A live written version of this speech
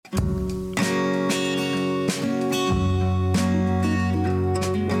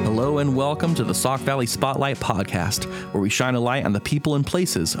Hello and welcome to the Sauk Valley Spotlight Podcast, where we shine a light on the people and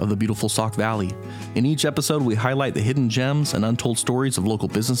places of the beautiful Sauk Valley. In each episode, we highlight the hidden gems and untold stories of local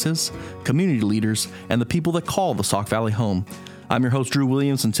businesses, community leaders, and the people that call the Sauk Valley home. I'm your host, Drew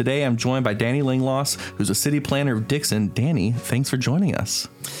Williams, and today I'm joined by Danny Langloss, who's a city planner of Dixon. Danny, thanks for joining us.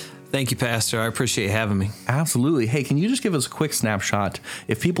 Thank you, Pastor. I appreciate having me. Absolutely. Hey, can you just give us a quick snapshot?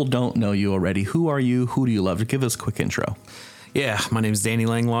 If people don't know you already, who are you? Who do you love? Give us a quick intro. Yeah, my name is Danny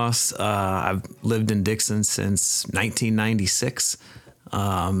Langloss. I've lived in Dixon since 1996.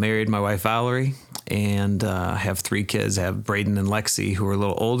 Married my wife, Valerie, and have three kids. I have Braden and Lexi, who are a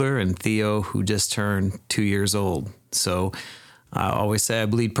little older, and Theo, who just turned 2 years old. So I always say I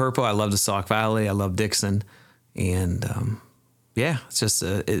bleed purple. I love the Sauk Valley. I love Dixon. And it's just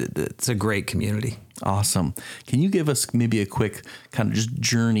it's a great community. Awesome. Can you give us maybe a quick kind of just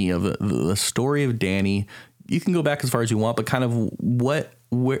journey of the story of Danny? You can go back as far as you want, but kind of what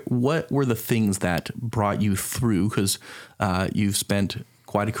were the things that brought you through? Because you've spent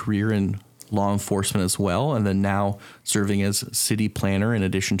quite a career in law enforcement as well, and then now serving as city planner in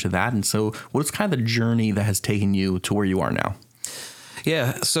addition to that. And so what's kind of the journey that has taken you to where you are now?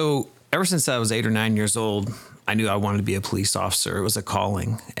 Yeah, so ever since I was 8 or 9 years old, I knew I wanted to be a police officer. It was a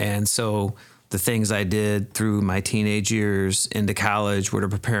calling. And so the things I did through my teenage years into college were to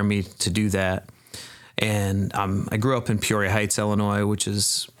prepare me to do that. And I grew up in Peoria Heights, Illinois, which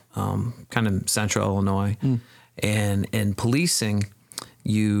is kind of central Illinois. And in policing,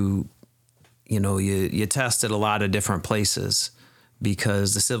 you tested a lot of different places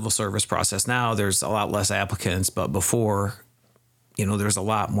because the civil service process now, there's a lot less applicants, but before, there's a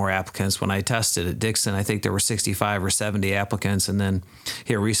lot more applicants. When I tested at Dixon, I think there were 65 or 70 applicants. And then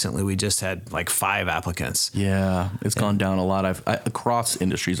here recently, we just had like 5 applicants. Yeah, it's gone down a lot. Across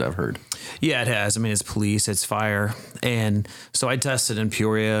industries, I've heard. Yeah, it has. I mean, it's police, it's fire. And so I tested in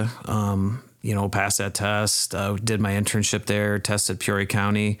Peoria, passed that test, did my internship there, tested Peoria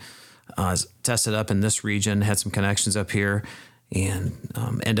County, tested up in this region, had some connections up here, and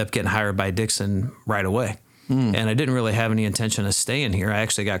ended up getting hired by Dixon right away. And I didn't really have any intention of staying here. I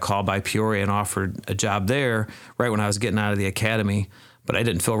actually got called by Peoria and offered a job there right when I was getting out of the academy, but I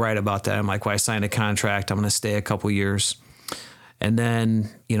didn't feel right about that. I'm like, well, I signed a contract. I'm going to stay a couple years. And then,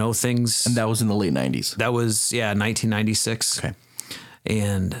 things... And that was in the late 90s? That was, 1996. Okay.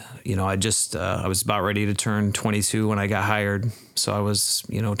 And, I was about ready to turn 22 when I got hired. So I was,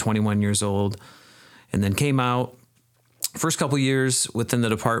 21 years old, and then came out. First couple years within the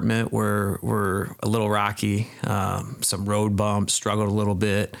department were a little rocky, some road bumps, struggled a little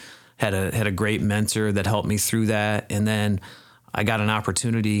bit, had a great mentor that helped me through that. And then I got an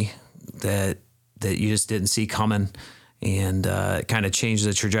opportunity that you just didn't see coming, and it kind of changed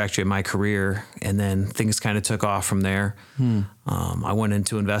the trajectory of my career. And then things kind of took off from there. I went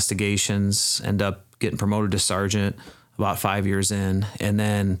into investigations, ended up getting promoted to sergeant about 5 years in, and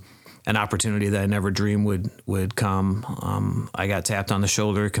then an opportunity that I never dreamed would come. I got tapped on the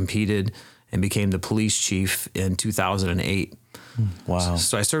shoulder, competed, and became the police chief in 2008. Wow.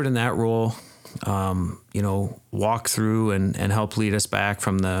 So I served in that role, walked through and helped lead us back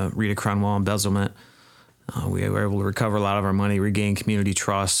from the Rita Cronwell embezzlement. We were able to recover a lot of our money, regain community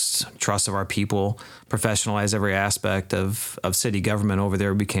trust of our people, professionalize every aspect of city government over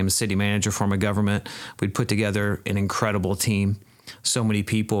there. We became a city manager form of government. We'd put together an incredible team. So many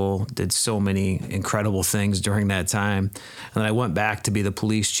people did so many incredible things during that time. And then I went back to be the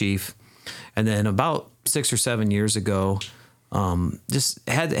police chief. And then about 6 or 7 years ago, just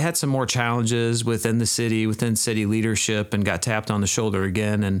had some more challenges within city leadership, and got tapped on the shoulder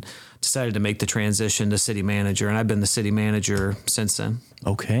again and decided to make the transition to city manager. And I've been the city manager since then.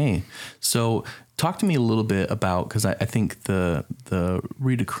 Okay. So talk to me a little bit about, because I think the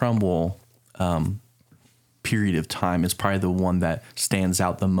Rita Cronwell period of time is probably the one that stands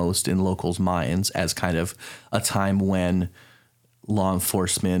out the most in locals' minds as kind of a time when law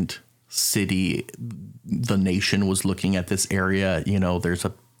enforcement, city, the nation was looking at this area. There's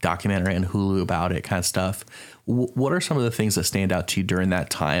a documentary on Hulu about it, kind of stuff. What are some of the things that stand out to you during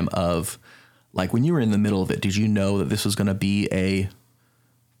that time of, like, when you were in the middle of it, did you know that this was going to be a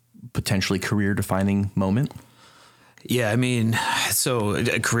potentially career-defining moment? Yeah, I mean, so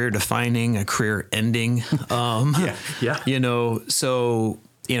a career defining, a career ending. Yeah.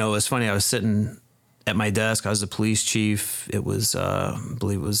 It's funny. I was sitting at my desk. I was the police chief. It was, I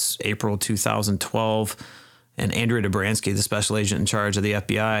believe it was April 2012. And Andrea Dobransky, the special agent in charge of the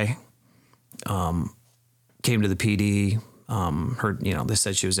FBI, came to the PD. They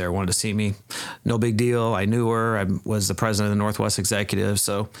said she was there, wanted to see me. No big deal. I knew her. I was the president of the Northwest Executive,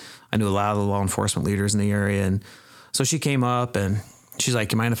 so I knew a lot of the law enforcement leaders in the area. And so she came up and she's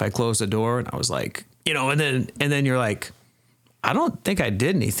like, you mind if I close the door? And I was like, and then you're like, I don't think I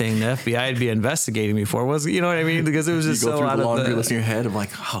did anything the FBI would be investigating me for. Was, you know what I mean? Because it was just you go so through out the of laundry the list in your head of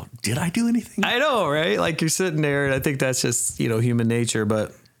like, oh, did I do anything? I know, right? Like you're sitting there, and I think that's just, human nature.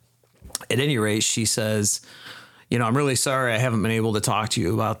 But at any rate, she says, I'm really sorry I haven't been able to talk to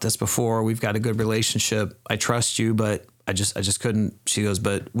you about this before. We've got a good relationship. I trust you, but I just couldn't. She goes,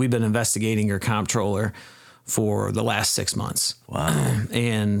 but we've been investigating your comptroller for the last 6 months. Wow.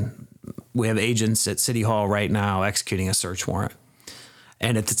 And we have agents at City Hall right now executing a search warrant.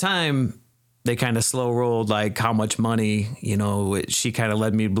 And at the time, they kind of slow rolled like how much money, she kind of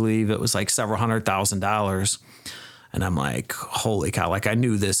led me to believe it was like several $100,000. And I'm like, holy cow, like I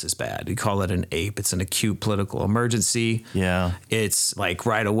knew this is bad. We call it an APE. It's an acute political emergency. Yeah. It's like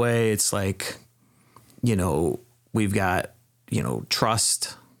right away, it's like, we've got,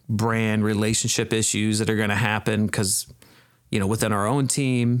 trust, brand, relationship issues that are going to happen because, within our own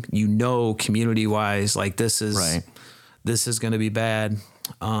team, community wise, like this is going to be bad.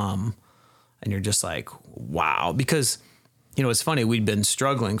 And you're just like, wow, because, it's funny, we'd been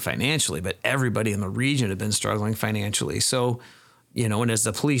struggling financially, but everybody in the region had been struggling financially. So, and as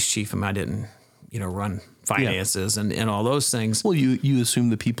the police chief, I didn't, run finances and all those things. Well, you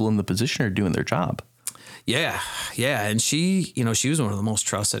assume the people in the position are doing their job. Yeah. Yeah. And she was one of the most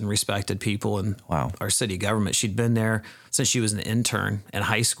trusted and respected people in our city government. She'd been there since she was an intern in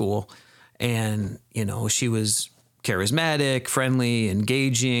high school. And, she was charismatic, friendly,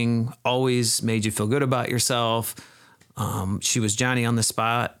 engaging, always made you feel good about yourself. She was Johnny on the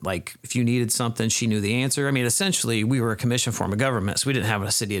spot. Like if you needed something, she knew the answer. Essentially we were a commission form of government. So we didn't have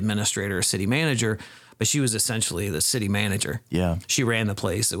a city administrator or city manager, but she was essentially the city manager. Yeah. She ran the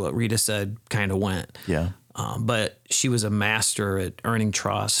place. What Rita said kind of went. Yeah. But she was a master at earning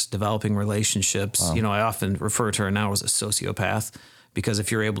trust, developing relationships. Wow. I often refer to her now as a sociopath because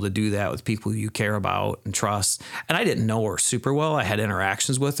if you're able to do that with people you care about and trust, and I didn't know her super well. I had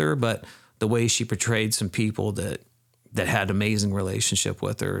interactions with her, but the way she portrayed some people that had amazing relationship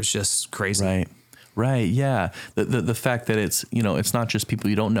with her is just crazy. Right. Yeah. The fact that it's, it's not just people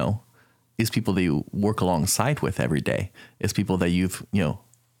you don't know. It's people that you work alongside with every day. It's people that you've,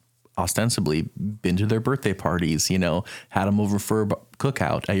 ostensibly been to their birthday parties, had them over for a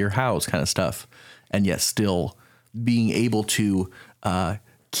cookout at your house kind of stuff. And yet still being able to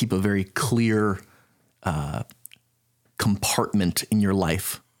keep a very clear compartment in your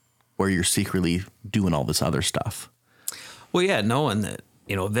life where you're secretly doing all this other stuff. Well, yeah, knowing that,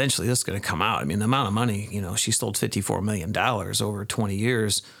 eventually this is going to come out. The amount of money, she stole $54 million over 20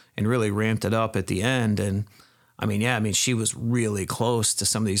 years and really ramped it up at the end. And she was really close to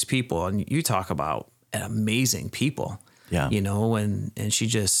some of these people. And you talk about amazing people, and she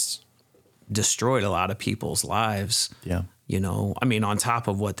just destroyed a lot of people's lives. Yeah. On top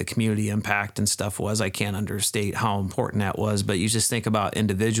of what the community impact and stuff was, I can't understate how important that was. But you just think about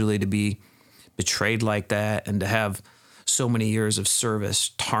individually to be betrayed like that and to have so many years of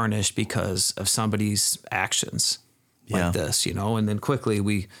service tarnished because of somebody's actions like this, and then quickly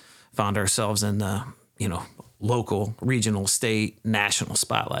we found ourselves in the, local, regional, state, national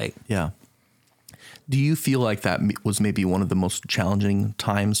spotlight. Yeah. Do you feel like that was maybe one of the most challenging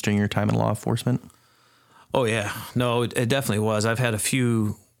times during your time in law enforcement? Oh yeah, no, it definitely was. I've had a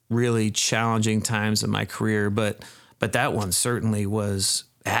few really challenging times in my career, but that one certainly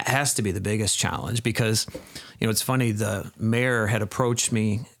has to be the biggest challenge because, it's funny, the mayor had approached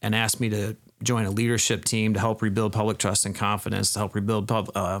me and asked me to join a leadership team to help rebuild public trust and confidence, to help rebuild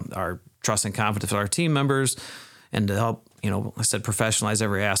our trust and confidence with our team members, and to help, I said, professionalize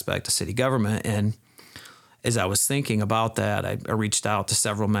every aspect of city government. And as I was thinking about that, I reached out to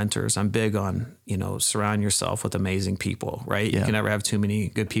several mentors. I'm big on, surround yourself with amazing people, right? Yeah. You can never have too many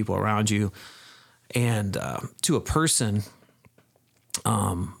good people around you. And to a person,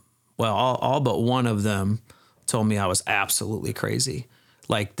 all but one of them told me I was absolutely crazy.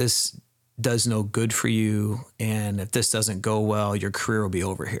 Like, this does no good for you. And if this doesn't go well, your career will be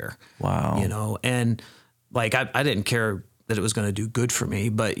over here. Wow. And like, I didn't care that it was going to do good for me.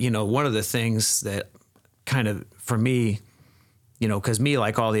 But, one of the things that kind of, for me, cause me,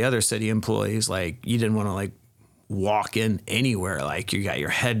 like all the other city employees, like you didn't want to like walk in anywhere. Like you got your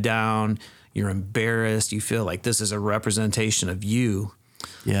head down, you're embarrassed. You feel like this is a representation of you.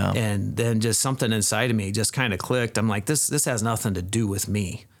 Yeah. And then just something inside of me just kind of clicked. I'm like, this has nothing to do with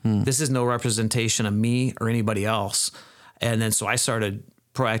me. This is no representation of me or anybody else. And then so I started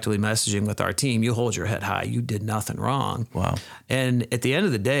proactively messaging with our team, you hold your head high. You did nothing wrong. Wow. And at the end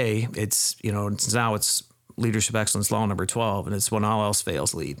of the day, it's, now it's leadership excellence law number 12, and it's when all else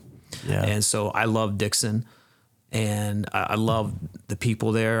fails, lead. Yeah. And so I love Dixon. And I love the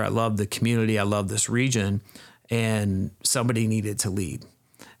people there. I love the community. I love this region. And somebody needed to lead.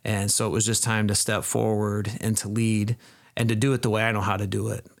 And so it was just time to step forward and to lead and to do it the way I know how to do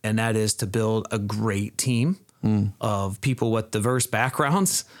it. And that is to build a great team of people with diverse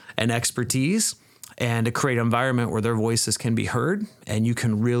backgrounds and expertise, and to create an environment where their voices can be heard and you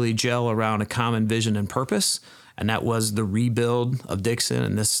can really gel around a common vision and purpose. And that was the rebuild of Dixon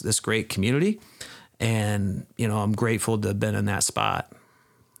and this great community. And, I'm grateful to have been in that spot.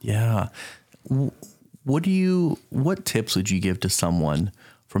 Yeah. What tips would you give to someone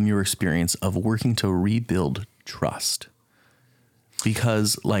from your experience of working to rebuild trust?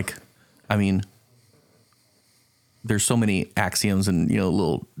 Because there's so many axioms and,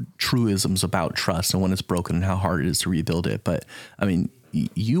 little truisms about trust and when it's broken and how hard it is to rebuild it. But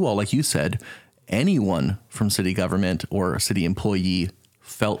you all, like you said, anyone from city government or a city employee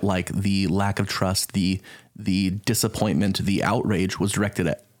felt like the lack of trust, the disappointment, the outrage was directed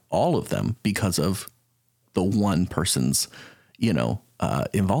at all of them because of the one person's,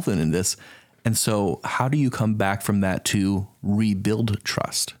 involvement in this. And so how do you come back from that to rebuild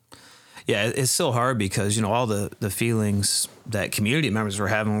trust? Yeah, it's so hard because, all the feelings that community members were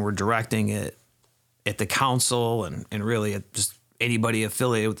having when we're directing it at the council and really at just anybody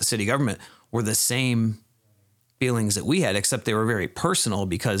affiliated with the city government were the same feelings that we had, except they were very personal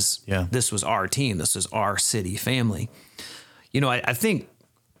because this was our team. This was our city family. I think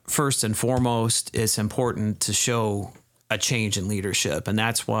first and foremost, it's important to show a change in leadership. And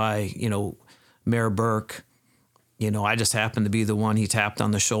that's why, Mayor Burke, I just happened to be the one he tapped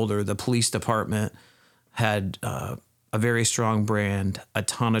on the shoulder. The police department had a very strong brand, a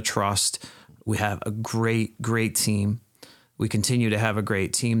ton of trust. We have a great, great team. We continue to have a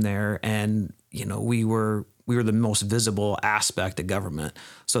great team there. And, we were the most visible aspect of government.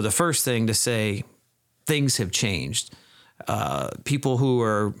 So the first thing to say, things have changed. People who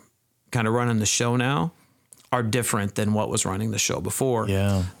are kind of running the show now are different than what was running the show before.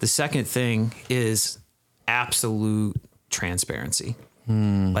 Yeah. The second thing is absolute transparency.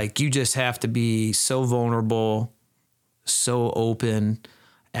 Like you just have to be so vulnerable, so open,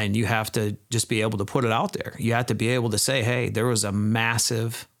 and you have to just be able to put it out there. You have to be able to say, hey, there was a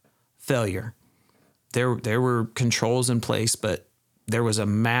massive failure. There were controls in place, but there was a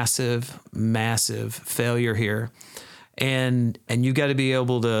massive, massive failure here. And you got to be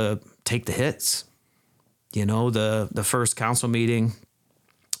able to take the hits. The first council meeting,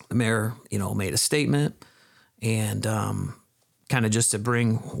 the mayor, made a statement and kind of just to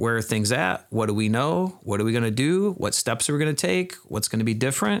bring where are things at. What do we know? What are we going to do? What steps are we going to take? What's going to be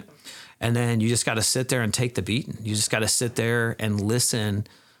different? And then you just got to sit there and take the beating. You just got to sit there and listen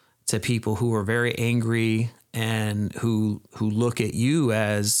to people who are very angry and who look at you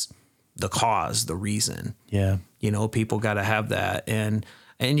as the cause, the reason. Yeah. People got to have that. And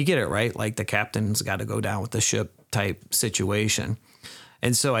you get it, right? Like the captain's got to go down with the ship type situation.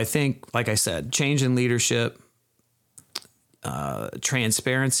 And so I think, like I said, change in leadership,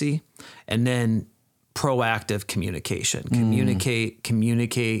 transparency, and then proactive communication.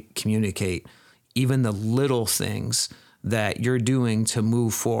 Communicate, even the little things that you're doing to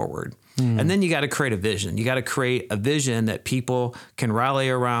move forward. And then you got to create a vision. You got to create a vision that people can rally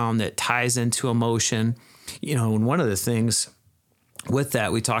around, that ties into emotion. And one of the things with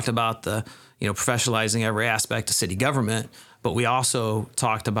that, we talked about the, professionalizing every aspect of city government, but we also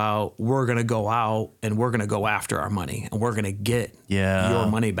talked about we're going to go out and we're going to go after our money and we're going to get your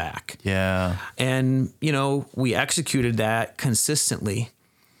money back. Yeah. And, we executed that consistently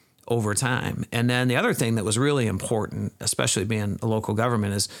over time. And then the other thing that was really important, especially being a local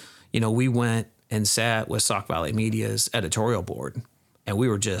government, is, we went and sat with Sauk Valley Media's editorial board. And we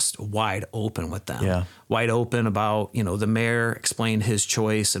were just wide open with them. Yeah. Wide open about, the mayor explained his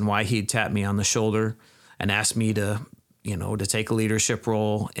choice and why he'd tapped me on the shoulder and asked me to, to take a leadership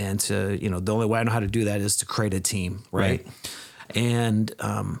role and to, the only way I know how to do that is to create a team. Right. And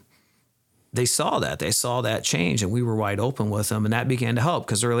they saw that change, and we were wide open with them. And that began to help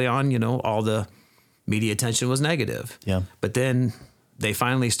because early on, all the media attention was negative. Yeah. But then they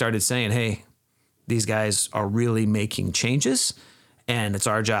finally started saying, hey, these guys are really making changes. And it's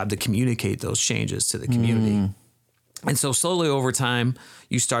our job to communicate those changes to the community. And so slowly over time,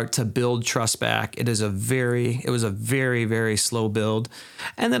 you start to build trust back. It was a very, very slow build.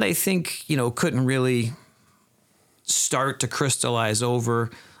 And then I think, couldn't really start to crystallize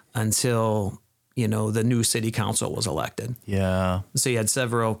over until, the new city council was elected. Yeah. So you had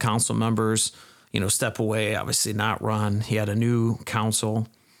several council members, step away, obviously not run. He had a new council.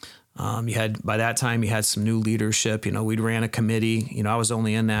 By that time, you had some new leadership. We ran a committee. I was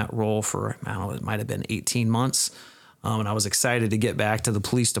only in that role for, I don't know, it might have been 18 months. And I was excited to get back to the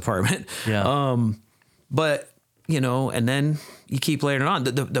police department. Yeah. But, and then you keep layering it on.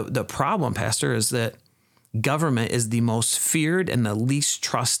 The problem, Pastor, is that government is the most feared and the least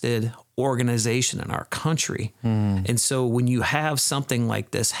trusted organization in our country. And so when you have something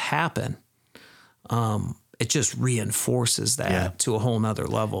like this happen, it just reinforces that to a whole nother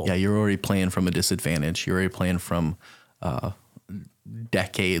level. Yeah, you're already playing from a disadvantage. You're already playing from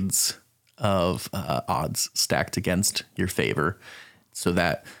decades of odds stacked against your favor. So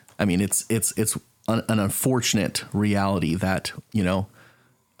that, I mean, it's an unfortunate reality that,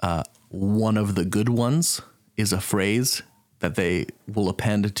 one of the good ones is a phrase that they will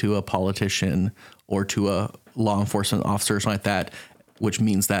append to a politician or to a law enforcement officer or something like that, which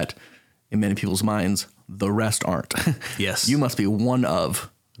means that in many people's minds, the rest aren't. Yes. You must be one of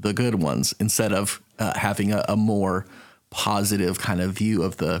the good ones instead of having a more positive kind of view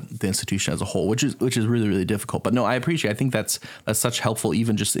of the institution as a whole, which is really, really difficult. But no, I appreciate, I think that's such helpful,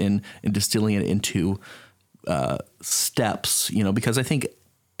 even just in distilling it into steps, because I think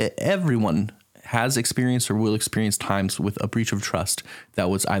everyone has experienced or will experience times with a breach of trust that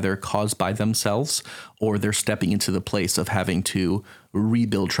was either caused by themselves or they're stepping into the place of having to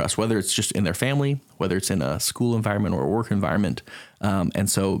rebuild trust, whether it's just in their family, whether it's in a school environment or a work environment. And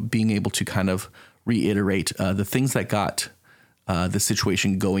so being able to kind of reiterate the things that got the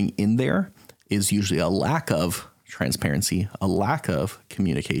situation going in there is usually a lack of transparency, a lack of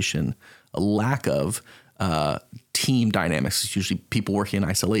communication, a lack of team dynamics. It's usually people working in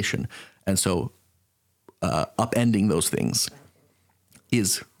isolation. And so upending those things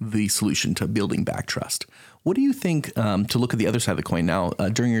is the solution to building back trust. What do you think, to look at the other side of the coin now,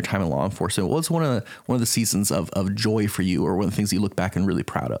 during your time in law enforcement, what was one of the seasons of joy for you, or one of the things you look back and really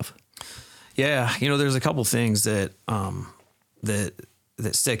proud of? Yeah, there's a couple things that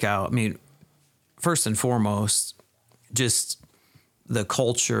that stick out. I mean, first and foremost, just the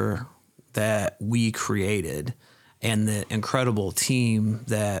culture that we created and the incredible team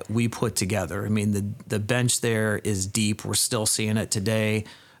that we put together. I mean, the bench there is deep. We're still seeing it today.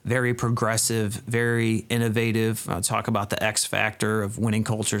 Very progressive, very innovative. I'll talk about the X factor of winning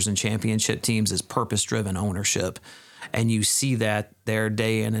cultures and championship teams is purpose-driven ownership. And you see that there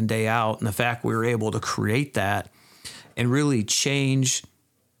day in and day out. And the fact we were able to create that and really change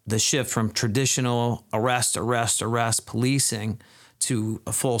the shift from traditional arrest policing to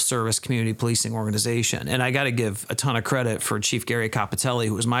a full service community policing organization. And I got to give a ton of credit for Chief Gary Capitelli,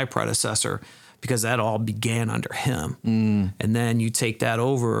 who was my predecessor, because that all began under him. And then you take that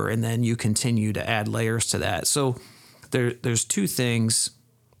over and then you continue to add layers to that. So there's two things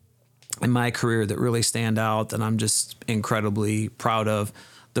in my career that really stand out that I'm just incredibly proud of.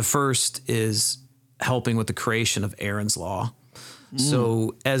 The first is helping with the creation of Aaron's Law.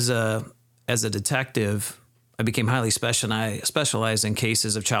 So as a detective, I became highly specialized in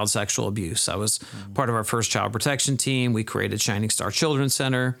cases of child sexual abuse. I was part of our first child protection team. We created Shining Star Children's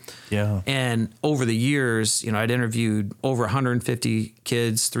Center. Yeah. And over the years, I'd interviewed over 150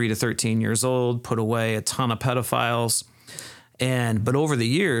 kids, 3 to 13 years old, put away a ton of pedophiles. But over the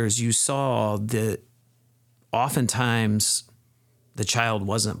years, you saw that oftentimes the child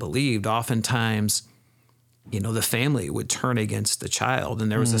wasn't believed. Oftentimes, the family would turn against the child,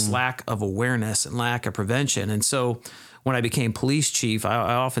 and there was this lack of awareness and lack of prevention. And so when I became police chief, I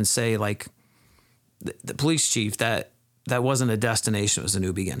often say, like, the police chief, that wasn't a destination, it was a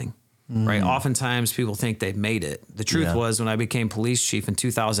new beginning, right? Oftentimes people think they've made it. The truth was, when I became police chief in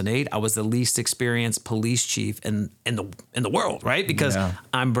 2008, I was the least experienced police chief in the world, right? Because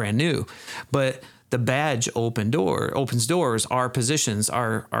I'm brand new. But the badge opens doors, our positions,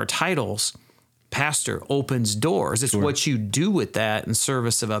 our titles. Pastor opens doors. It's what you do with that in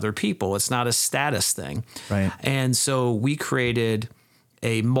service of other people. It's not a status thing. Right. And so we created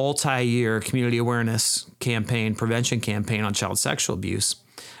a multi-year community awareness campaign, prevention campaign on child sexual abuse.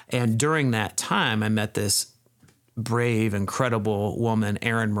 And during that time, I met this brave, incredible woman,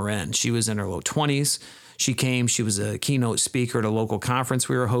 Erin Marin. She was in her low 20s. She was a keynote speaker at a local conference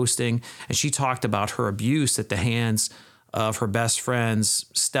we were hosting, and she talked about her abuse at the hands of her best friend's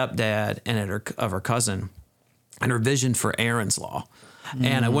stepdad and of her cousin, and her vision for Aaron's Law.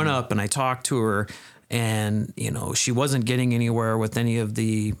 And I went up and I talked to her, and she wasn't getting anywhere with any of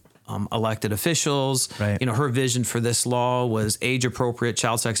the elected officials. Right. Her vision for this law was age-appropriate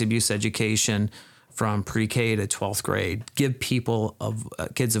child sex abuse education from pre-K to 12th grade. Give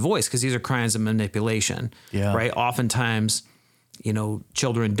kids a voice, because these are crimes of manipulation. Yeah. Right. Oftentimes,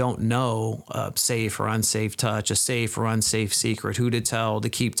 children don't know a safe or unsafe touch, a safe or unsafe secret, who to tell, to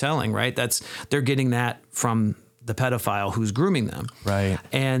keep telling, right? They're getting that from the pedophile who's grooming them. Right.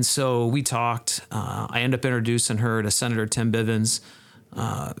 And so we talked. I ended up introducing her to Senator Tim Bivens.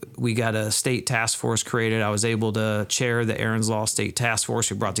 We got a state task force created. I was able to chair the Aaron's Law State Task Force.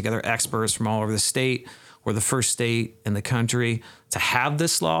 We brought together experts from all over the state. We're the first state in the country to have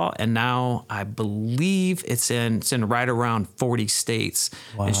this law, and now I believe it's in right around 40 states.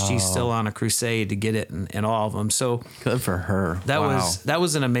 Wow. And she's still on a crusade to get it in all of them. So good for her. That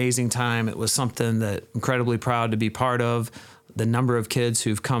was an amazing time. It was something that I'm incredibly proud to be part of. The number of kids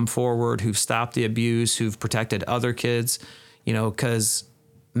who've come forward, who've stopped the abuse, who've protected other kids, because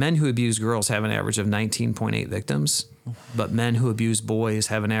men who abuse girls have an average of 19.8 victims. But men who abuse boys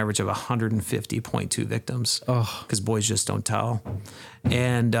have an average of 150.2 victims because boys just don't tell.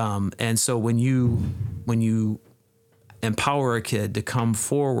 And so when you empower a kid to come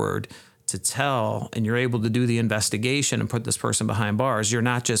forward to tell, and you're able to do the investigation and put this person behind bars, you're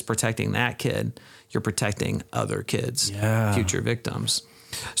not just protecting that kid, you're protecting other kids, future victims.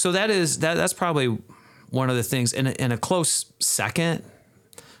 So that's probably one of the things. In a close second,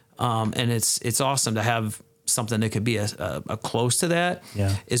 and it's awesome to have something that could be a close to that,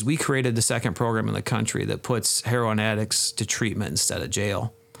 is we created the second program in the country that puts heroin addicts to treatment instead of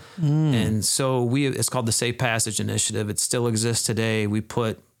jail. And so it's called the Safe Passage Initiative. It still exists today. We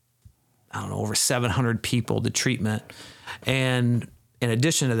put, over 700 people to treatment. And in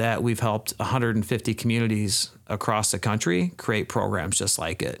addition to that, we've helped 150 communities across the country create programs just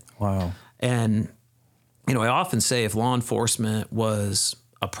like it. Wow. And, I often say if law enforcement was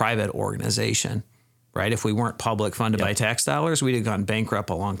a private organization, right? If we weren't public funded by tax dollars, we'd have gone bankrupt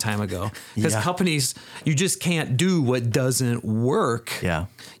a long time ago. Because companies, you just can't do what doesn't work. Yeah.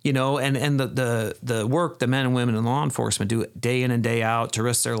 And the work the men and women in law enforcement do day in and day out to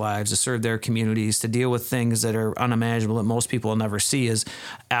risk their lives, to serve their communities, to deal with things that are unimaginable that most people will never see is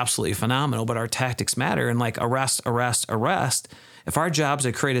absolutely phenomenal. But our tactics matter. And like arrest. If our job is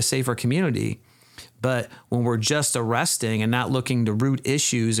to create a safer community, but when we're just arresting and not looking to root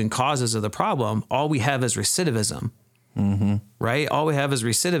issues and causes of the problem, all we have is recidivism, right? All we have is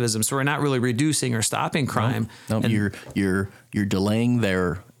recidivism. So we're not really reducing or stopping crime. No, you're delaying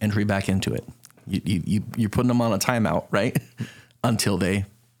their entry back into it. You're putting them on a timeout, right? Until they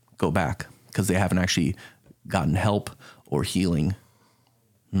go back because they haven't actually gotten help or healing.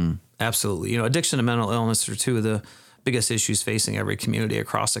 Absolutely. Addiction and mental illness are two of the biggest issues facing every community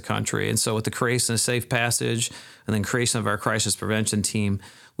across the country. And so with the creation of Safe Passage and then creation of our crisis prevention team,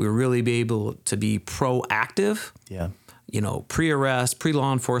 we will really be able to be proactive, pre-arrest,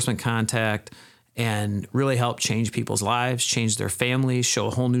 pre-law enforcement contact, and really help change people's lives, change their families, show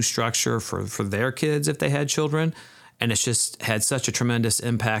a whole new structure for their kids if they had children. And it's just had such a tremendous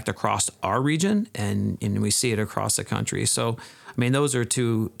impact across our region, and we see it across the country. So, those are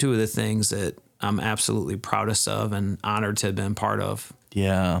two of the things that I'm absolutely proudest of and honored to have been part of.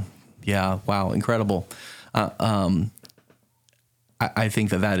 Yeah. Wow. Incredible. I think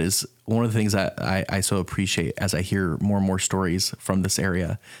that is one of the things that I so appreciate as I hear more and more stories from this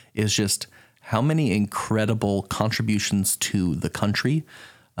area is just how many incredible contributions to the country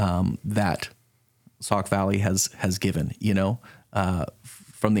that Sauk Valley has given,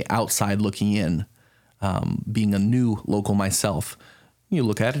 from the outside looking in, being a new local myself, you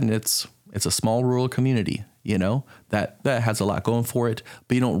look at it and it's a small rural community, that has a lot going for it,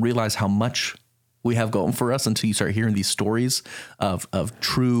 but you don't realize how much we have going for us until you start hearing these stories of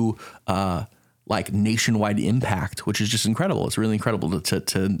true, nationwide impact, which is just incredible. It's really incredible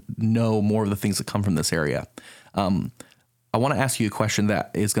to know more of the things that come from this area. I want to ask you a question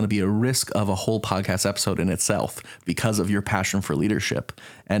that is going to be a risk of a whole podcast episode in itself because of your passion for leadership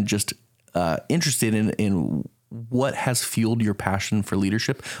and just interested in what has fueled your passion for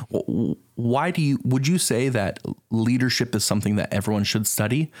leadership? Would you say that leadership is something that everyone should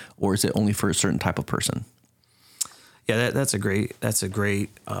study, or is it only for a certain type of person? Yeah, that's a great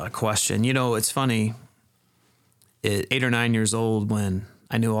question. It's funny. At 8 or 9 years old, when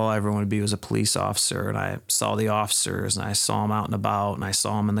I knew all I ever wanted to be was a police officer, and I saw the officers, and I saw them out and about, and I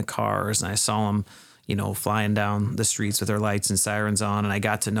saw them in the cars, and I saw them, flying down the streets with their lights and sirens on, and I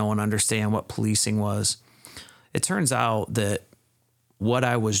got to know and understand what policing was. It turns out that what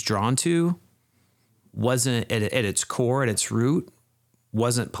I was drawn to wasn't at its core, at its root,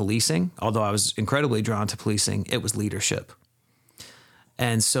 wasn't policing. Although I was incredibly drawn to policing, it was leadership.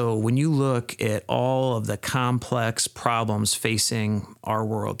 And so when you look at all of the complex problems facing our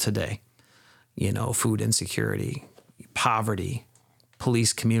world today, food insecurity, poverty,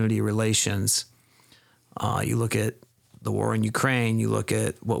 police community relations, you look at the war in Ukraine, you look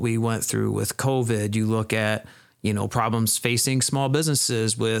at what we went through with COVID, you look at, problems facing small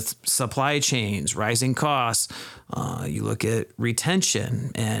businesses with supply chains, rising costs. You look at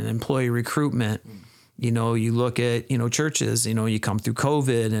retention and employee recruitment. You look at, churches, you come through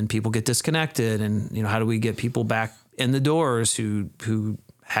COVID and people get disconnected, and, how do we get people back in the doors who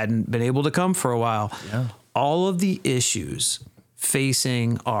hadn't been able to come for a while? Yeah. All of the issues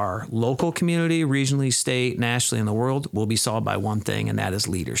facing our local community, regionally, state, nationally, in the world will be solved by one thing, and that is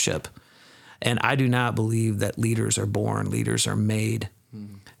leadership. And I do not believe that leaders are born, leaders are made.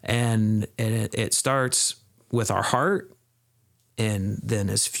 And it starts with our heart, and then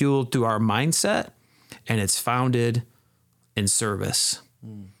is fueled through our mindset, and it's founded in service.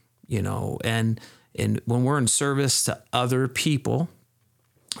 And when we're in service to other people,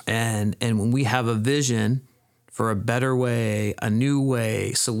 and when we have a vision for a better way, a new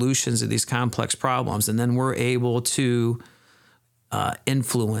way, solutions to these complex problems, and then we're able to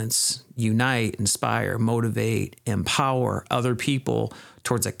influence, unite, inspire, motivate, empower other people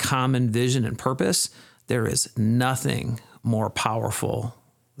towards a common vision and purpose, there is nothing more powerful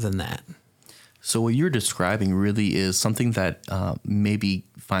than that. So what you're describing really is something that maybe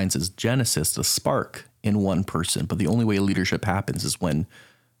finds its genesis, the spark in one person, but the only way leadership happens is when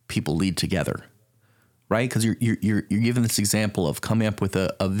people lead together, right? Because you're given this example of coming up with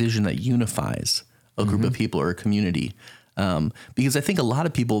a vision that unifies a group of people or a community. Because I think a lot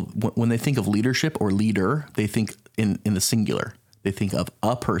of people, when they think of leadership or leader, they think in the singular. They think of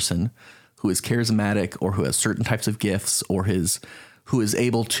a person who is charismatic or who has certain types of gifts or who is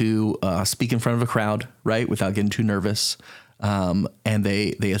able to speak in front of a crowd, right, without getting too nervous. And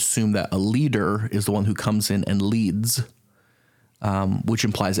they assume that a leader is the one who comes in and leads, which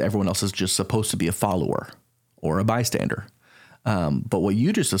implies that everyone else is just supposed to be a follower or a bystander. But what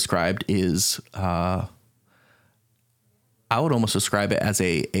you just described is, I would almost describe it as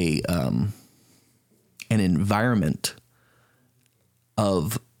an environment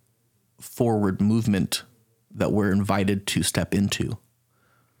of forward movement that we're invited to step into.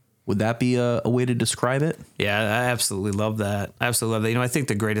 Would that be a way to describe it? Yeah, I absolutely love that. I think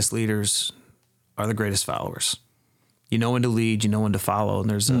the greatest leaders are the greatest followers. You know when to lead, you know when to follow. And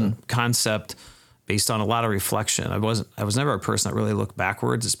there's a concept based on a lot of reflection. I was never a person that really looked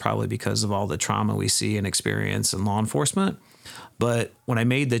backwards. It's probably because of all the trauma we see and experience in law enforcement. But when I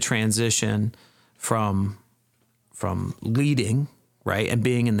made the transition from leading, right, and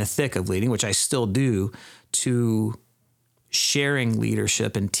being in the thick of leading, which I still do, to sharing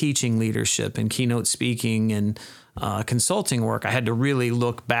leadership and teaching leadership and keynote speaking and consulting work, I had to really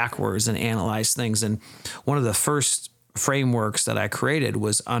look backwards and analyze things. And one of the first frameworks that I created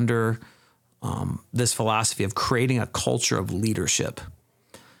was under this philosophy of creating a culture of leadership,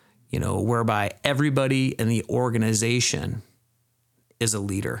 whereby everybody in the organization is a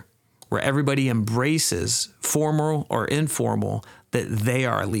leader, where everybody embraces, formal or informal, that they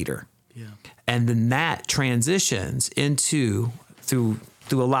are a leader. Yeah. And then that transitions into, through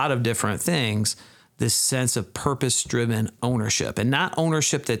a lot of different things, this sense of purpose-driven ownership, and not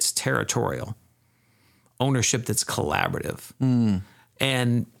ownership that's territorial, ownership that's collaborative.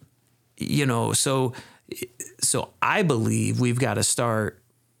 And, so I believe we've got to start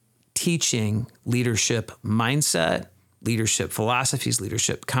teaching leadership mindset, leadership philosophies,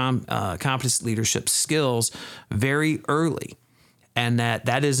 leadership competence, leadership skills very early. And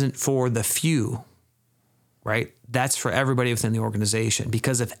that isn't for the few, right? That's for everybody within the organization.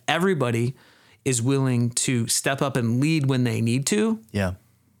 Because if everybody is willing to step up and lead when they need to, yeah,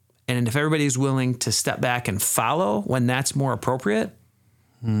 and if everybody's willing to step back and follow when that's more appropriate,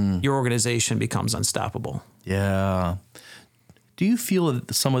 your organization becomes unstoppable. Yeah. Do you feel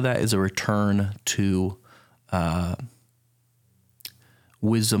that some of that is a return to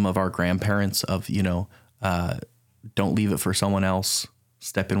wisdom of our grandparents of, don't leave it for someone else,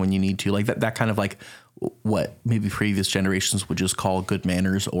 step in when you need to, like that kind of like what maybe previous generations would just call good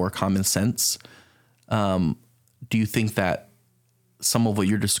manners or common sense? Do you think that some of what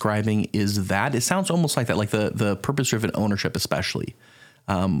you're describing is that? It sounds almost like that, like the purpose-driven ownership, especially.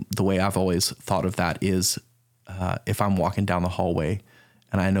 The way I've always thought of that is if I'm walking down the hallway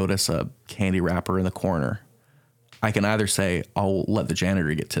and I notice a candy wrapper in the corner, I can either say, I'll let the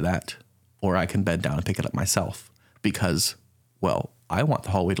janitor get to that, or I can bend down and pick it up myself because, well, I want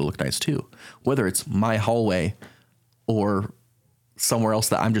the hallway to look nice too. Whether it's my hallway or somewhere else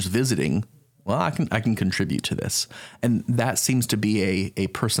that I'm just visiting, well, I can contribute to this. And that seems to be a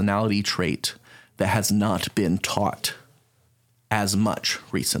personality trait that has not been taught as much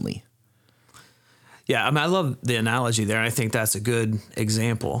recently. Yeah, I love the analogy there, and I think that's a good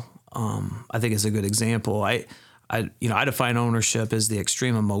example. I think it's a good example. I define ownership as the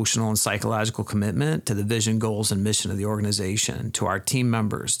extreme emotional and psychological commitment to the vision, goals, and mission of the organization, to our team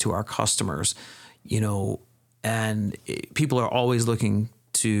members, to our customers, and people are always looking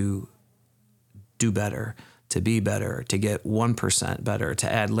to do better, to be better, to get 1% better,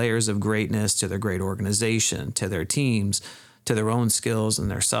 to add layers of greatness to their great organization, to their teams, to their own skills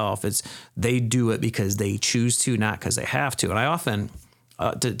and their self. They do it because they choose to, not because they have to. And I often,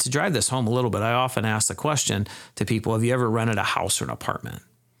 to drive this home a little bit, I often ask the question to people, have you ever rented a house or an apartment?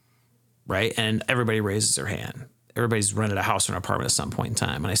 Right? And everybody raises their hand. Everybody's rented a house or an apartment at some point in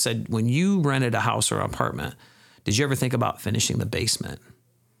time. And I said, when you rented a house or an apartment, did you ever think about finishing the basement?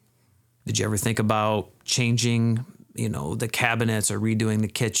 Did you ever think about changing, the cabinets or redoing the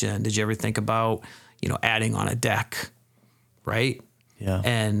kitchen? Did you ever think about, adding on a deck? Right? Yeah.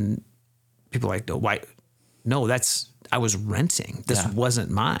 And people are like, no, why? No, I was renting. This wasn't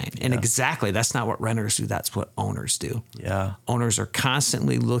mine. And exactly, that's not what renters do. That's what owners do. Yeah. Owners are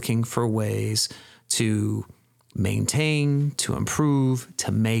constantly looking for ways to maintain, to improve,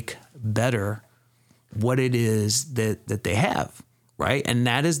 to make better what it is that they have. Right? And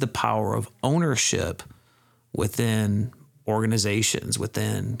that is the power of ownership within organizations,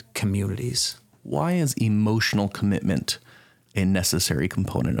 within communities. Why is emotional commitment a necessary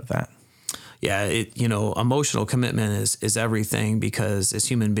component of that? Yeah, emotional commitment is everything, because as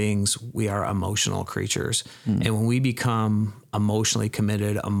human beings, we are emotional creatures. And when we become emotionally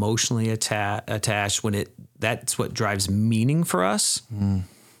committed, emotionally attached, that's what drives meaning for us,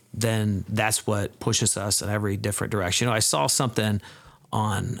 then that's what pushes us in every different direction. I saw something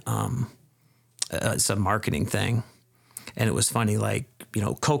on it's a marketing thing, and it was funny, like,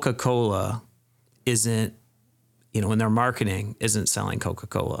 Coca-Cola isn't, in their marketing, isn't selling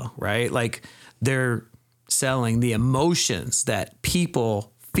Coca-Cola, right? Like, they're selling the emotions that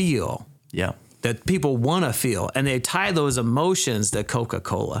people feel, that people want to feel, and they tie those emotions to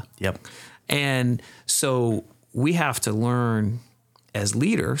Coca-Cola. Yep. And so we have to learn as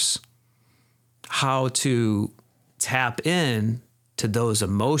leaders how to tap in to those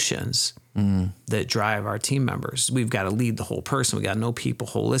emotions that drive our team members. We've got to lead the whole person. We got to know people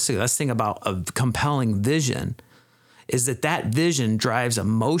holistically. Let's think about a compelling vision, is that vision drives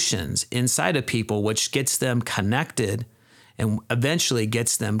emotions inside of people, which gets them connected and eventually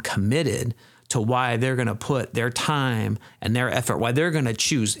gets them committed to why they're going to put their time and their effort, why they're going to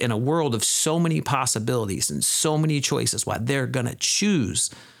choose in a world of so many possibilities and so many choices, why they're going to choose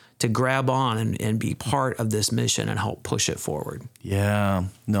to grab on and be part of this mission and help push it forward. Yeah,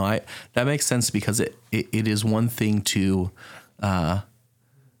 no, that makes sense, because it is one thing to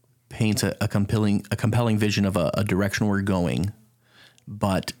paint a compelling vision of a direction we're going,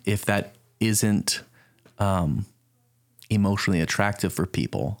 but if that isn't emotionally attractive for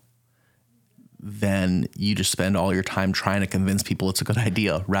people, then you just spend all your time trying to convince people it's a good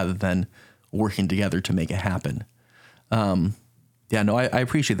idea rather than working together to make it happen. I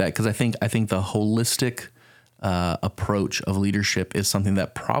appreciate that, because I think the holistic approach of leadership is something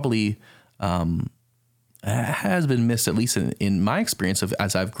that probably has been missed, at least in my experience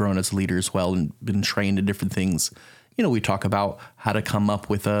as I've grown as a leader as well and been trained in different things. We talk about how to come up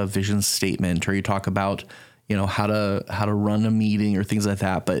with a vision statement, or you talk about how to run a meeting or things like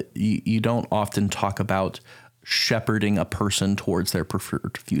that, but you don't often talk about shepherding a person towards their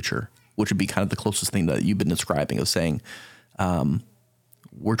preferred future, which would be kind of the closest thing that you've been describing, of saying,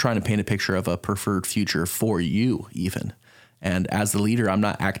 we're trying to paint a picture of a preferred future for you even. And as the leader, I'm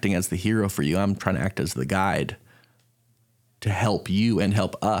not acting as the hero for you. I'm trying to act as the guide to help you and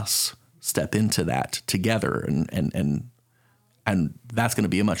help us step into that together. And that's going to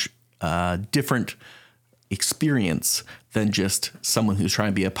be a much different experience than just someone who's trying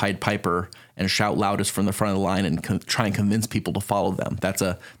to be a Pied Piper and shout loudest from the front of the line and try and convince people to follow them. That's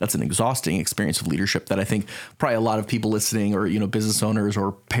an exhausting experience of leadership that I think probably a lot of people listening, or business owners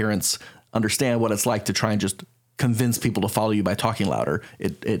or parents, understand what it's like to try and just convince people to follow you by talking louder.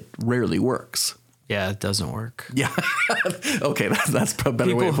 It rarely works. Yeah, it doesn't work. Yeah. Okay, that's a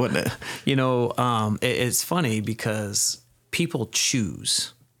better way of putting it. It's funny because people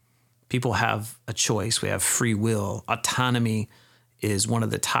choose. People have a choice. We have free will. Autonomy is one of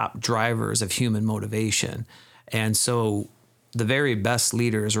the top drivers of human motivation. And so the very best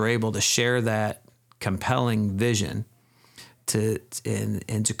leaders are able to share that compelling vision to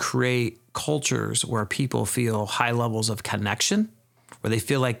create cultures where people feel high levels of connection, where they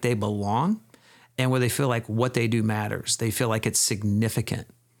feel like they belong, and where they feel like what they do matters. They feel like it's significant.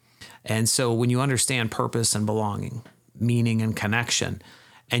 And so when you understand purpose and belonging, meaning and connection,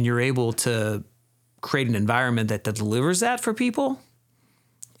 and you're able to create an environment that delivers that for people,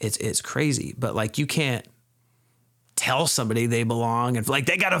 it's crazy. But like, you can't tell somebody they belong, and like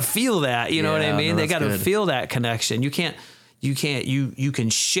they got to feel that, you know what I mean? They got to feel that connection. You can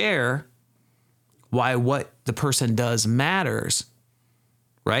share why what the person does matters,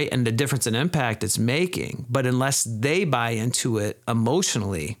 right? And the difference in impact it's making. But unless they buy into it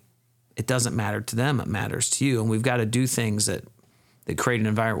emotionally, it doesn't matter to them. It matters to you. And we've got to do things that create an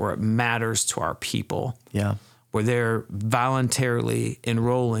environment where it matters to our people. Yeah. Where they're voluntarily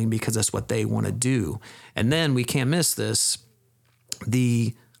enrolling because that's what they want to do. And then we can't miss this.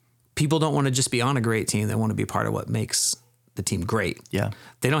 The people don't want to just be on a great team. They want to be part of what makes the team great. Yeah.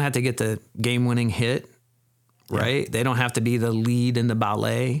 They don't have to get the game-winning hit, right? They don't have to be the lead in the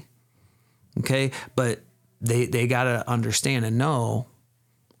ballet, okay? But they got to understand and know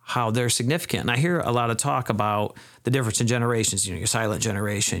how they're significant. And I hear a lot of talk about the difference in generations, you know, your silent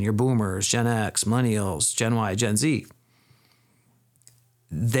generation, your boomers, Gen X, millennials, Gen Y, Gen Z.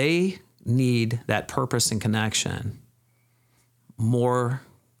 They need that purpose and connection more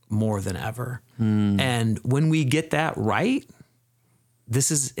than ever. And when we get that right,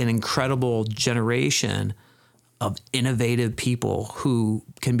 this is an incredible generation of innovative people who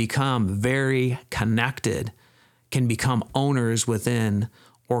can become very connected, can become owners within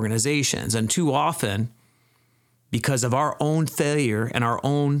organizations. And too often, because of our own failure and our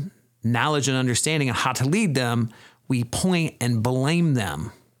own knowledge and understanding of how to lead them, we point and blame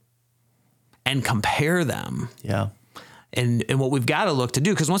them and compare them. Yeah. And what we've got to look to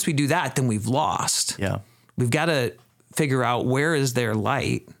do, because once we do that, then we've lost. Yeah. We've got to figure out where is their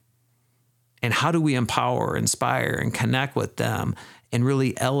light and how do we empower, inspire, and connect with them and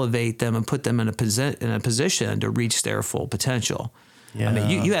really elevate them and put them in a position to reach their full potential. Yeah. I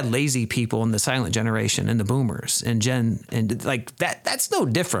mean, you had lazy people in the silent generation and the boomers and like that's no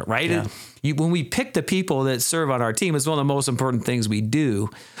different, right? Yeah. When we pick the people that serve on our team, it's one of the most important things we do.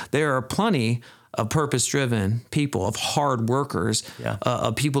 There are plenty of purpose-driven people, of hard workers,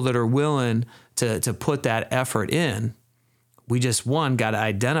 of people that are willing to put that effort in. We just, one, got to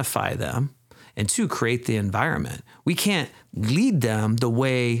identify them, and two, create the environment. We can't lead them the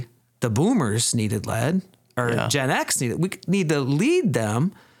way the boomers needed led, or Gen X needed. We need to lead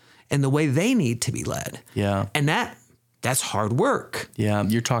them in the way they need to be led. Yeah. And that's hard work. Yeah,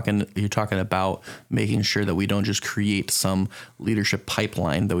 you're talking about making sure that we don't just create some leadership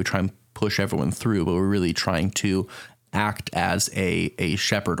pipeline that we try and push everyone through, but we're really trying to act as a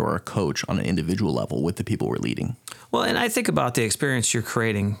shepherd or a coach on an individual level with the people we're leading. Well, and I think about the experience you're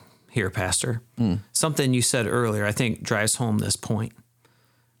creating here, Pastor. Something you said earlier, I think drives home this point.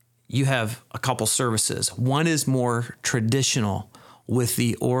 You have a couple services. One is more traditional with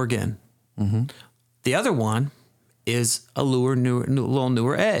the organ. Mm-hmm. The other one is a little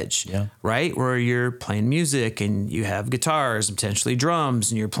newer edge, right? Where you're playing music and you have guitars and potentially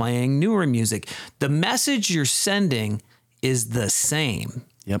drums and you're playing newer music. The message you're sending is the same.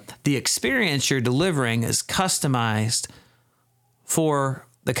 Yep. The experience you're delivering is customized for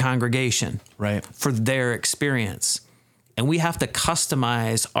the congregation, right? For their experience. And we have to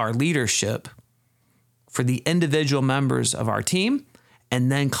customize our leadership for the individual members of our team.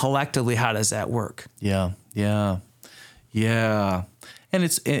 And then collectively, how does that work? Yeah. And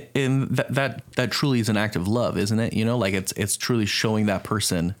that truly is an act of love, isn't it? You know, like it's truly showing that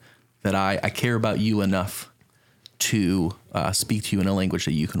person that I care about you enough to speak to you in a language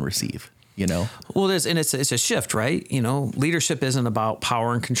that you can receive, you know? Well, it's a shift, right? You know, leadership isn't about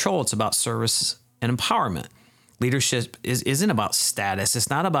power and control. It's about service and empowerment. Leadership isn't about status. It's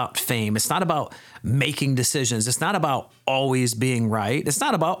not about fame. It's not about making decisions. It's not about always being right. It's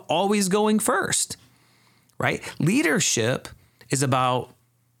not about always going first, right? Leadership is about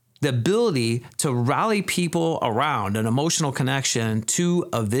the ability to rally people around an emotional connection to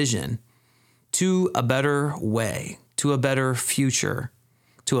a vision, to a better way, to a better future,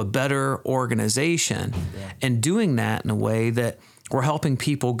 to a better organization, and doing that in a way that we're helping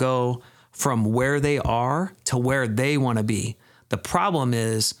people go from where they are to where they want to be. The problem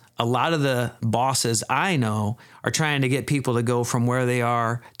is a lot of the bosses I know are trying to get people to go from where they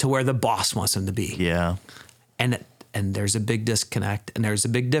are to where the boss wants them to be. Yeah. And there's a big disconnect and there's a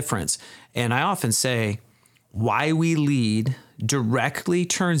big difference. And I often say why we lead directly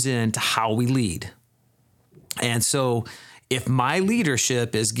turns into how we lead. And so if my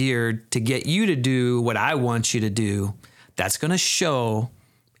leadership is geared to get you to do what I want you to do, that's going to show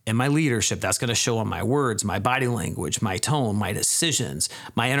in my leadership. That's going to show on my words, my body language, my tone, my decisions,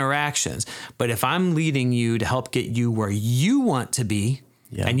 my interactions. But if I'm leading you to help get you where you want to be,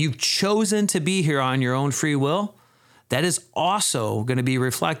 and you've chosen to be here on your own free will, that is also going to be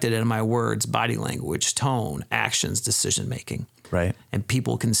reflected in my words, body language, tone, actions, decision making. Right. And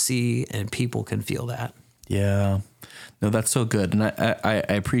people can see and people can feel that. Yeah. No, that's so good. And I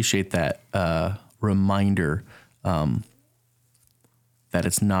appreciate that reminder that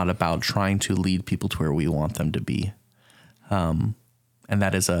it's not about trying to lead people to where we want them to be. And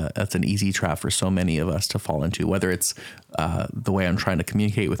that's an easy trap for so many of us to fall into, whether it's the way I'm trying to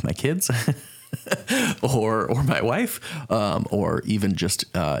communicate with my kids or my wife, or even just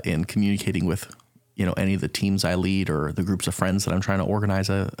in communicating with, any of the teams I lead or the groups of friends that I'm trying to organize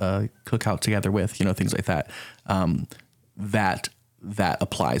a cookout together with, things like that. That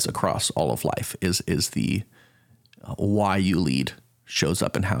applies across all of life is the why you lead shows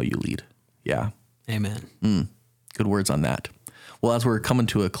up in how you lead. Yeah. Amen. Good words on that. Well, as we're coming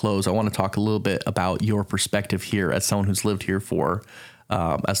to a close, I want to talk a little bit about your perspective here as someone who's lived here for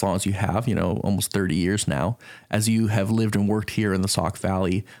as long as you have, almost 30 years now. As you have lived and worked here in the Sauk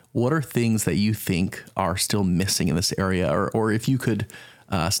Valley, what are things that you think are still missing in this area? Or if you could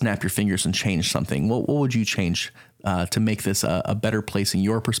snap your fingers and change something, what would you change to make this a better place in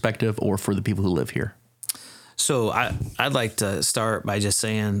your perspective or for the people who live here? So I'd like to start by just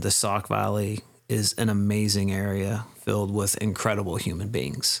saying the Sauk Valley is an amazing area filled with incredible human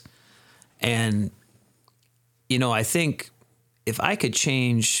beings. And, I think if I could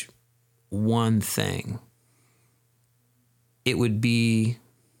change one thing, it would be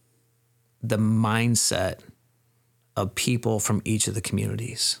the mindset of people from each of the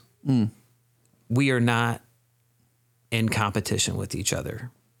communities. We are not in competition with each other.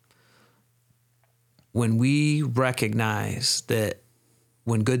 When we recognize that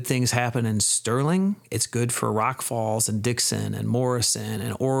when good things happen in Sterling, it's good for Rock Falls and Dixon and Morrison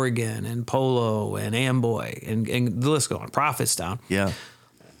and Oregon and Polo and Amboy and the list goes on, Prophetstown. Yeah.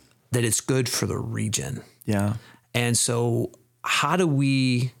 That it's good for the region. Yeah. And so how do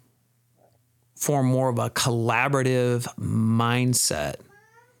we form more of a collaborative mindset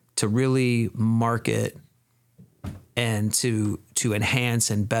to really market and to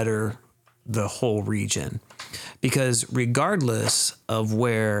enhance and better the whole region? Because regardless of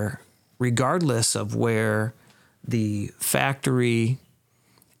where the factory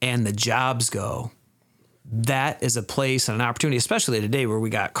and the jobs go, that is a place and an opportunity, especially today where we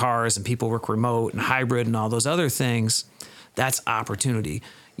got cars and people work remote and hybrid and all those other things. That's opportunity,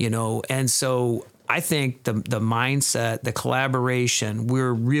 And so I think the mindset, the collaboration,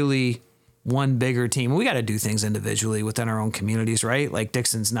 we're really one bigger team. We got to do things individually within our own communities, right? Like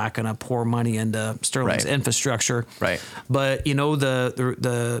Dixon's not going to pour money into Sterling's infrastructure, right? But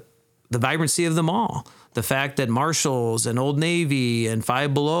the vibrancy of them all, the fact that Marshalls and Old Navy and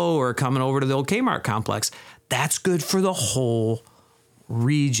Five Below are coming over to the old Kmart complex, that's good for the whole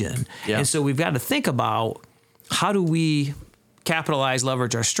region. Yeah. And so we've got to think about how do we capitalize,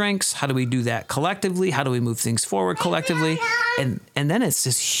 leverage our strengths? How do we do that collectively? How do we move things forward collectively? And then it's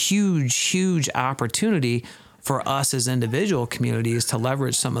this huge, huge opportunity for us as individual communities to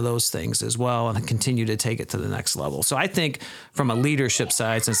leverage some of those things as well and continue to take it to the next level. So I think from a leadership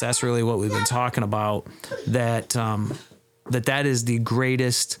side, since that's really what we've been talking about, that is the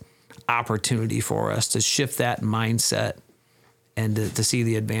greatest opportunity for us to shift that mindset and to see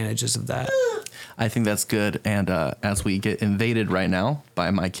the advantages of that. I think that's good. And as we get invaded right now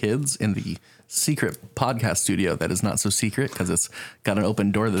by my kids in the secret podcast studio that is not so secret because it's got an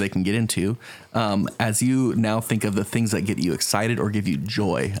open door that they can get into, as you now think of the things that get you excited or give you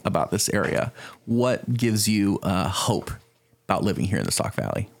joy about this area, what gives you hope about living here in the Sauk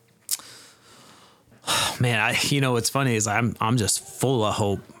Valley? Man, what's funny is I'm just full of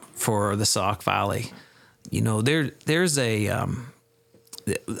hope for the Sauk Valley. There's a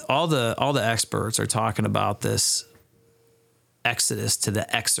all the experts are talking about this exodus to the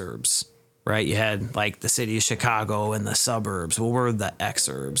exurbs, right? You had like the city of Chicago and the suburbs. Well, we're the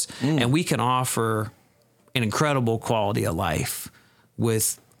exurbs, and we can offer an incredible quality of life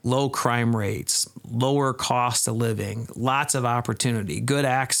with low crime rates, lower cost of living, lots of opportunity, good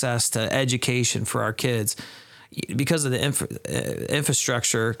access to education for our kids because of the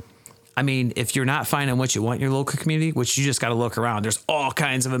infrastructure. I mean, if you're not finding what you want in your local community, which you just got to look around, there's all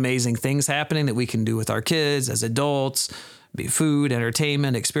kinds of amazing things happening that we can do with our kids as adults, be food,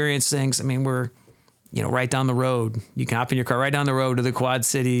 entertainment, experience things. I mean, we're, right down the road. You can hop in your car right down the road to the Quad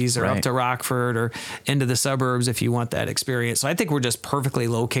Cities or up to Rockford or into the suburbs if you want that experience. So I think we're just perfectly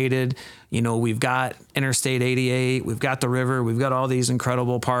located. We've got Interstate 88, we've got the river, we've got all these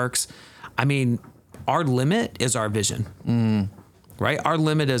incredible parks. I mean, our limit is our vision. Right? Our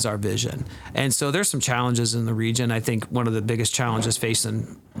limit is our vision. And so there's some challenges in the region. I think one of the biggest challenges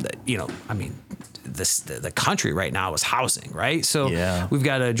facing, the country right now is housing, right? So we've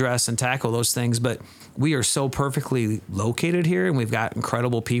got to address and tackle those things, but we are so perfectly located here and we've got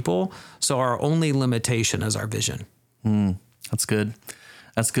incredible people. So our only limitation is our vision. That's good.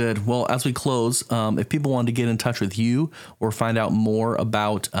 That's good. Well, as we close, if people wanted to get in touch with you or find out more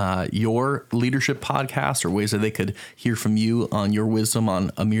about your leadership podcast or ways that they could hear from you on your wisdom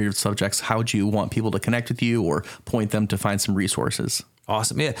on a myriad of subjects, how would you want people to connect with you or point them to find some resources?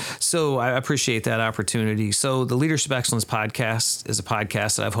 Awesome. Yeah. So I appreciate that opportunity. So the Leadership Excellence Podcast is a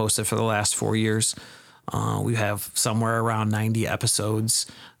podcast that I've hosted for the last 4 years. We have somewhere around 90 episodes.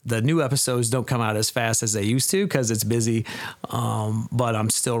 The new episodes don't come out as fast as they used to because it's busy, but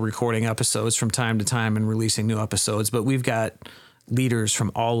I'm still recording episodes from time to time and releasing new episodes. But we've got leaders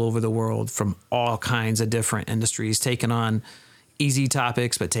from all over the world, from all kinds of different industries, taking on easy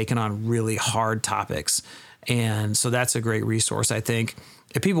topics, but taking on really hard topics. And so that's a great resource, I think.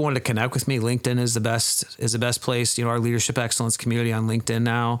 If people wanted to connect with me, LinkedIn is the best place. Our Leadership Excellence community on LinkedIn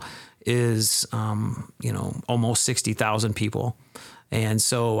now is, almost 60,000 people. And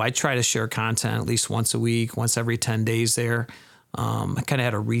so I try to share content at least once a week, once every 10 days there. I kind of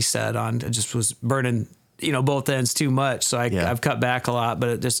had a reset on, I just was burning, both ends too much. So I've cut back a lot,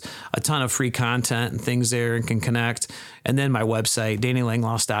 but just a ton of free content and things there and can connect. And then my website,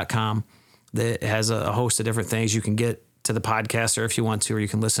 DannyLangloss.com, that has a host of different things. You can get to the podcast or if you want to, or you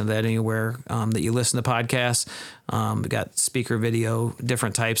can listen to that anywhere that you listen to podcasts. We got speaker video,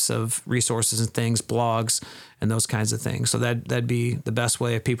 different types of resources and things, blogs, and those kinds of things. So that'd be the best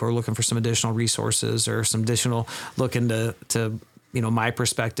way if people are looking for some additional resources or some additional look into my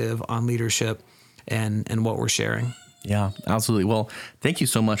perspective on leadership and what we're sharing. Yeah, absolutely. Well, thank you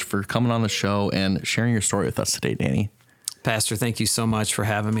so much for coming on the show and sharing your story with us today, Danny. Pastor, thank you so much for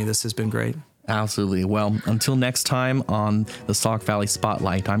having me. This has been great. Absolutely. Well, until next time on the Sauk Valley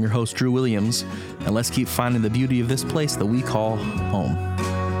Spotlight, I'm your host, Drew Williams, and let's keep finding the beauty of this place that we call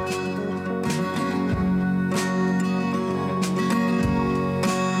home.